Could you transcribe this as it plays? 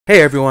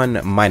Hey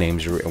everyone, my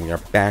name's Root and we are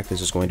back.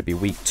 This is going to be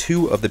week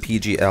 2 of the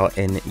PGL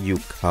NU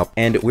Cup,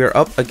 and we're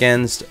up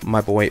against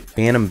my boy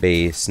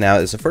PhantomBass. Now,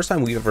 it's the first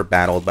time we've ever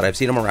battled, but I've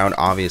seen him around,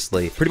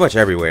 obviously, pretty much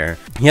everywhere.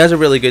 He has a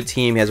really good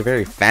team. He has a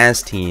very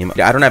fast team.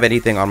 I don't have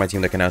anything on my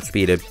team that can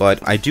outspeed it,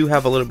 but I do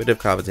have a little bit of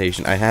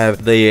competition. I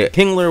have the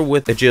Kingler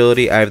with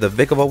agility, I have the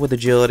Vikavolt with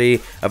agility,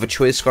 I have a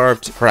Choice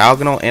Scarfed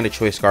Paragonal, and a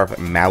Choice Scarf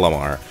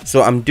Malamar.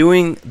 So I'm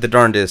doing the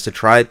darndest to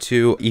try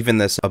to even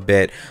this a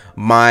bit.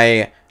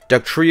 My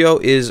Duck Trio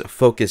is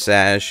Focus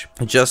Sash,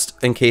 just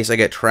in case I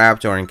get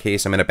trapped or in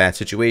case I'm in a bad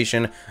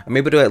situation. I'm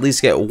able to at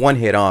least get one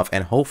hit off,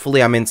 and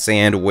hopefully I'm in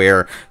Sand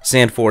where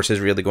Sand Force is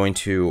really going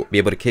to be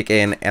able to kick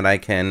in and I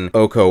can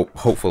OHKO,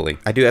 hopefully.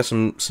 I do have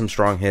some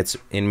strong hits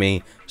in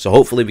me, so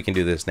hopefully we can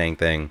do this dang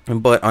thing.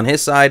 But on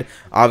his side,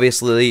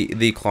 obviously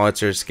the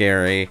Claws are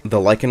scary. The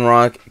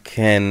Lycanroc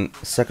can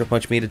Sucker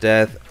Punch me to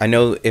death. I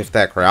know if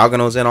that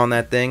Paragonal's in on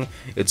that thing,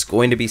 it's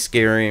going to be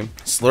scary.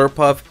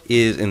 Slurpuff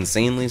is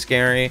insanely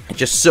scary.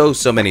 Just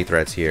so many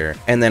threats here.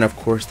 And then of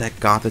course that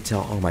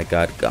Gothitelle. Oh my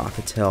god,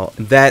 Gothitelle.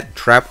 That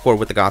Trap Core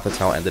with the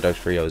Gothitelle and the Duck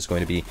Trio is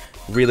going to be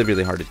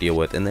really hard to deal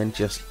with. And then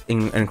just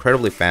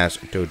incredibly fast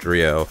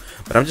Dodrio.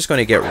 But I'm just going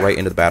to get right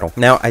into the battle.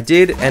 Now, I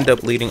did end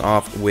up leading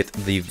off with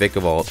the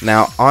Vikavolt.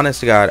 Now,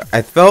 honest to God,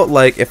 I felt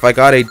like if I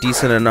got a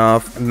decent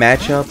enough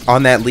matchup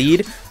on that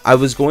lead, I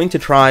was going to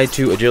try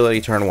to agility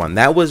turn 1.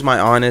 That was my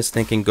honest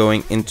thinking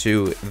going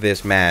into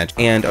this match.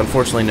 And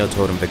unfortunately, no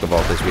Totem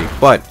Vikavolt this week.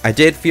 But I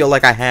did feel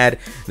like I had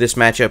this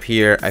matchup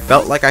here. I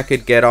felt like I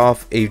could get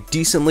off a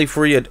decently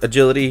free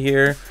agility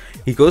here.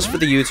 He goes for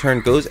the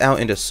U-turn, goes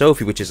out into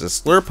Sophie, which is a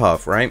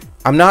Slurpuff, right?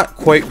 I'm not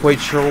quite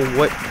sure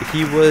what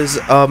he was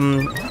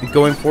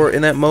going for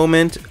in that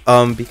moment,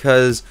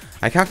 because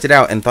I calced it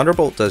out, and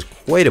Thunderbolt does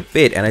quite a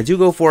bit, and I do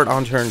go for it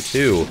on turn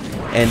 2,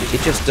 and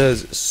it just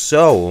does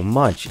so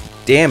much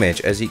damage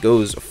as he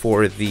goes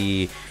for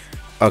the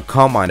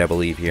Calm Mind, I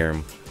believe,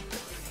 here.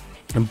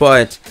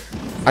 But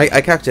I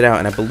calced it out,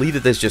 and I believe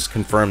that this just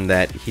confirmed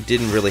that he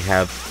didn't really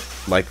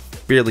have, like,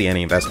 barely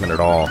any investment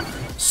at all.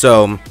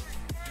 So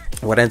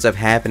what ends up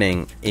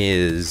happening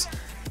is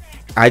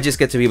I just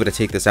get to be able to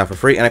take this out for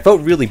free, and I felt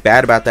really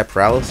bad about that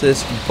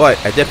paralysis, but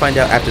I did find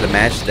out after the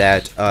match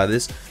that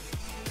this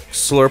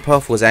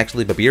Slurpuff was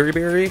actually Babiri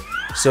Berry,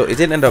 so it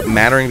didn't end up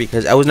mattering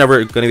because I was never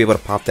going to be able to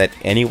pop that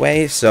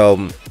anyway,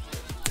 so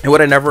it would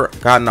have never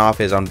gotten off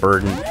his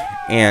Unburden,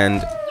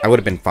 and I would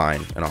have been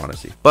fine, in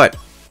honesty. But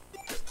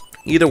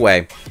either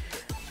way,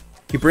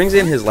 he brings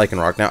in his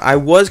Lycanroc. Now, I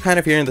was kind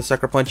of hearing the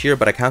Sucker Punch here,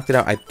 but I counted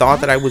out. I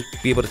thought that I would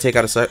be able to take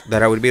out a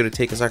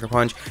Sucker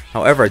Punch.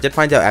 However, I did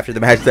find out after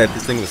the match that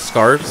this thing was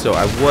Scarf, so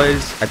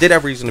I did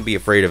have reason to be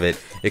afraid of it.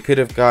 It could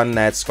have gotten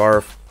that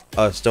Scarf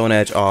Stone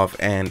Edge off,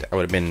 and I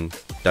would have been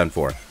done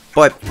for.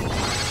 But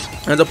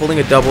ends up pulling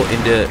a double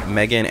into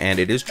Megan, and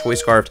it is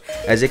Choice Scarfed.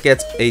 As it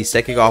gets a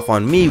Psychic off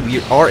on me,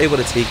 we are able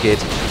to take it,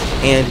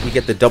 and we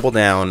get the double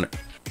down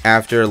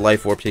after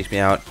Life Orb takes me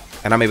out.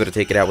 And I'm able to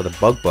take it out with a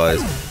Bug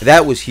Buzz.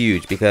 That was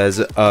huge because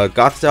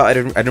Gothitelle I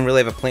didn't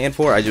really have a plan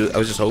for. I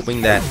was just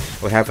hoping that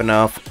I would have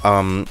enough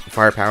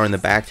firepower in the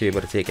back to be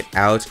able to take it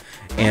out.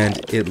 And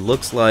it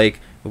looks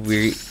like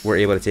we were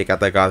able to take out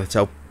that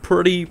Gothitelle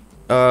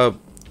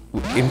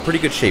in pretty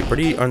good shape,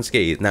 pretty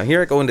unscathed. Now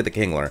here I go into the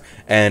Kingler,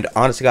 and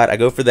honest to God, I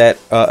go for that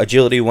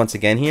agility once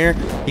again here.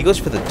 He goes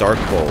for the Dark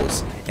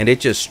Pulse, and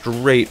it just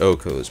straight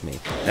OHKOs me.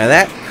 Now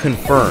that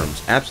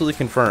confirms, absolutely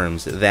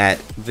confirms that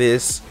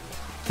this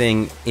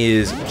thing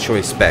is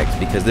Choice Specs,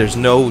 because there's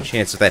no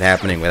chance of that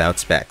happening without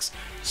Specs.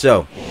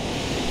 So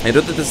I know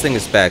that this thing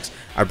is Specs.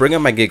 I bring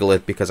up my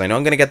Gigalith because I know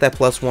I'm going to get that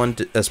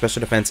 +1 special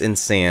defense in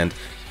Sand.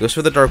 Goes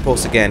for the Dark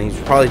Pulse again. He's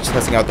probably just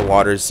testing out the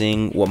waters,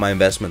 seeing what my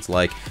investment's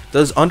like.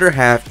 Does under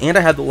half, and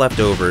I have the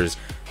leftovers,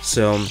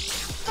 so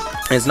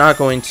it's not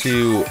going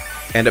to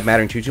end up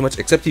mattering too much,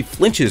 except he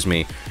flinches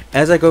me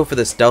as I go for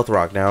the Stealth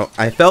Rock. Now,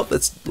 I felt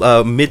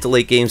that mid to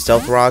late game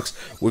Stealth Rocks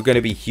were going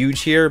to be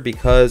huge here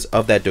because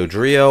of that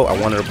Dodrio. I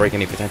wanted to break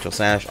any potential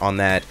sash on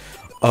that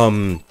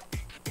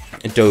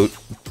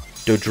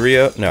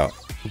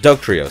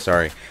Duck Trio,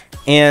 sorry.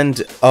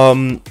 And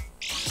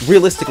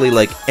realistically,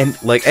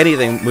 like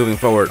anything moving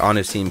forward on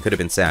his team could have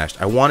been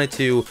sashed. I wanted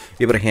to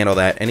be able to handle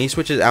that, and he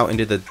switches out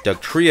into the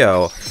Duck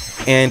Trio,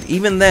 and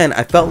even then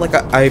I felt like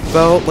I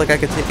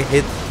could take a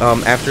hit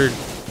after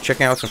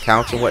checking out some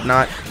calcs and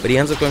whatnot, but he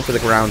ends up going for the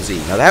Ground Z.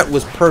 Now that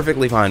was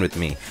perfectly fine with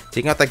me.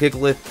 Taking out that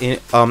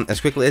Gigalith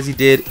as quickly as he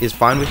did is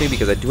fine with me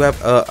because I do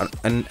have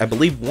I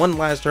believe one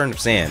last turn of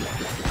Sand,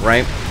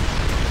 right?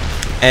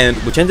 And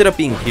which ended up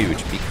being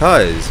huge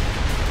because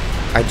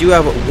I do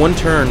have one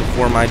turn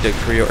for my Duck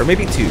Trio, or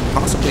maybe two,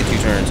 possibly 2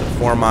 turns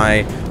for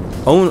my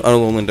own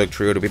Alolan Duck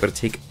Trio to be able to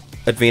take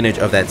advantage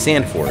of that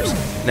Sand Force.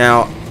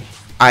 Now,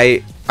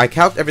 I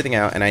calced everything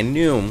out, and I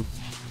knew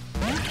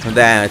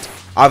that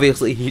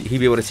obviously he'd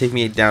be able to take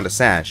me down to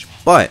Sash,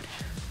 but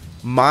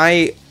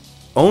my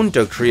own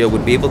Duck Trio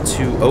would be able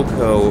to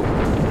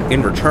OHKO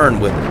in return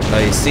with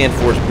a Sand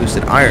Force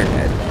boosted Iron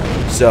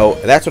Head. So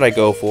that's what I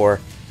go for.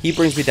 He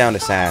brings me down to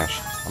Sash.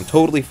 I'm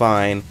totally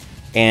fine.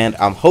 and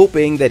I'm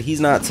hoping that he's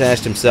not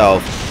sashed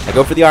himself. I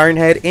go for the Iron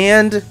Head,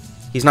 and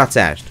he's not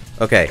sashed.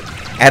 Okay,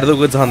 out of the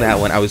woods on that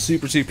one. I was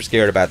super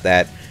scared about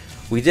that.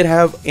 We did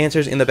have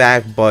answers in the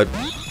back, but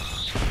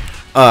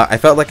I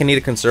felt like I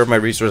needed to conserve my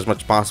resources as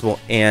much as possible,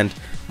 and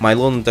my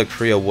lone Doug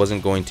Trio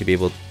wasn't going to be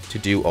able to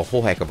do a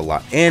whole heck of a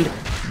lot. And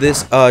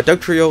this Doug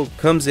Trio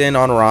comes in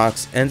on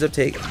rocks, ends up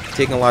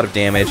taking a lot of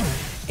damage,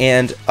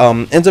 and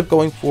ends up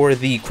going for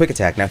the quick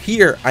attack. Now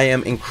here, I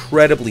am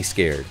incredibly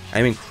scared.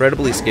 I'm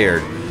incredibly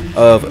scared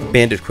of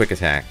Banded quick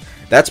attack.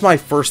 That's my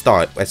first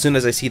thought as soon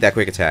as I see that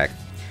quick attack.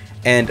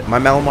 And my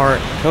Malamar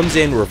comes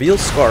in,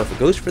 reveals Scarf,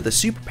 goes for the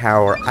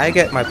superpower. I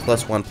get my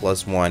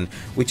 +1/+1,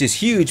 which is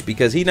huge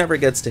because he never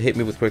gets to hit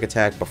me with quick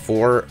attack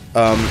before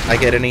I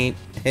get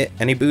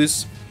any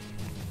boosts.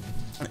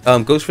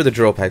 Goes for the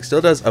drill peck,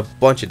 still does a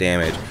bunch of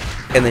damage,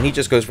 and then he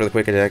just goes for the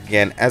quick attack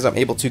again as I'm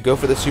able to go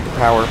for the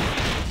superpower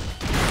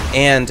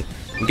and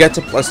get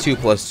to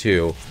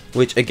 +2/+2,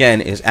 which again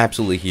is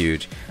absolutely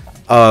huge.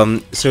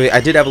 So I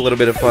did have a little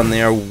bit of fun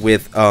there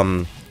with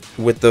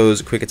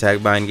those quick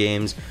attack bind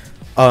games.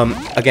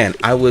 Again,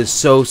 I was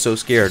so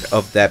scared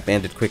of that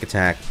banded quick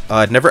attack.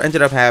 It never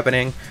ended up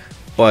happening,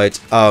 but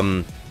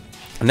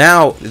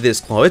now this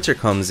Clawitzer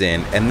comes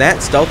in, and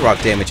that stealth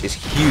rock damage is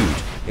huge.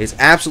 It's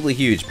absolutely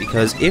huge,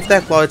 because if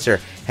that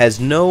Clawitzer has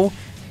no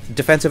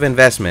defensive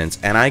investments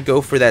and I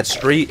go for that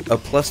straight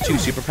 +2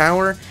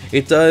 superpower,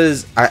 it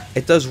does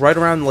right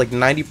around like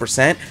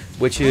 90%,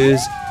 which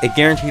is a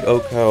guaranteed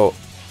OHKO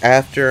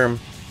after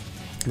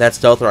that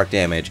stealth rock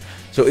damage.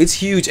 So it's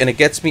huge, and it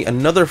gets me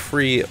another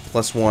free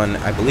 +1.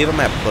 I believe I'm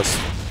at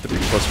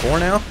 +3/+4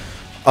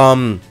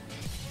 now.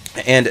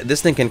 And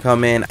this thing can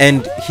come in,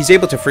 and he's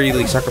able to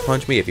freely sucker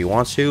punch me if he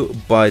wants to,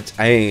 but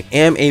I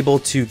am able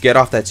to get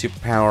off that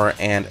superpower,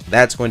 and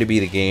that's going to be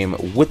the game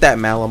with that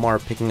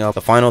Malamar picking up the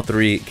final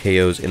 3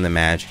 KOs in the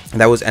match.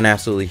 That was an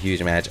absolutely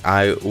huge match.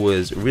 I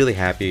was really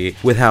happy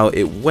with how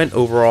it went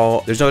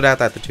overall. There's no doubt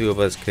that the two of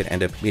us could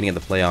end up meeting in the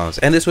playoffs,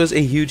 and this was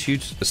a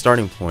huge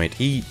starting point.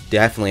 He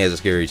definitely has a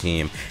scary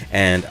team,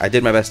 and I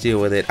did my best to deal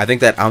with it. I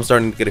think that I'm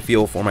starting to get a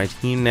feel for my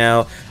team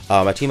now.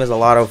 My team has a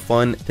lot of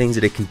fun things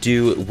that it can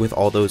do with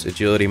all those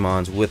agility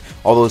mons, with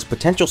all those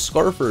potential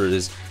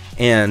scarfers,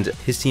 and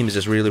his team is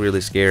just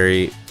really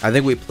scary. I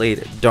think we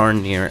played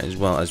darn near as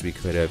well as we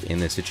could have in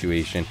this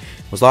situation.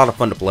 It was a lot of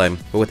fun to play.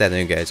 But with that,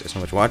 thank you guys so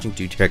much for watching.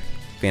 Do check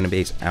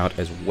PhantomBass out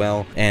as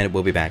well, and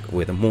we'll be back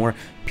with more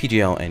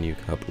PGL NU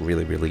Cup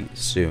really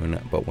soon.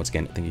 But once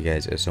again, thank you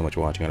guys so much for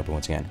watching.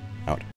 Once again, out.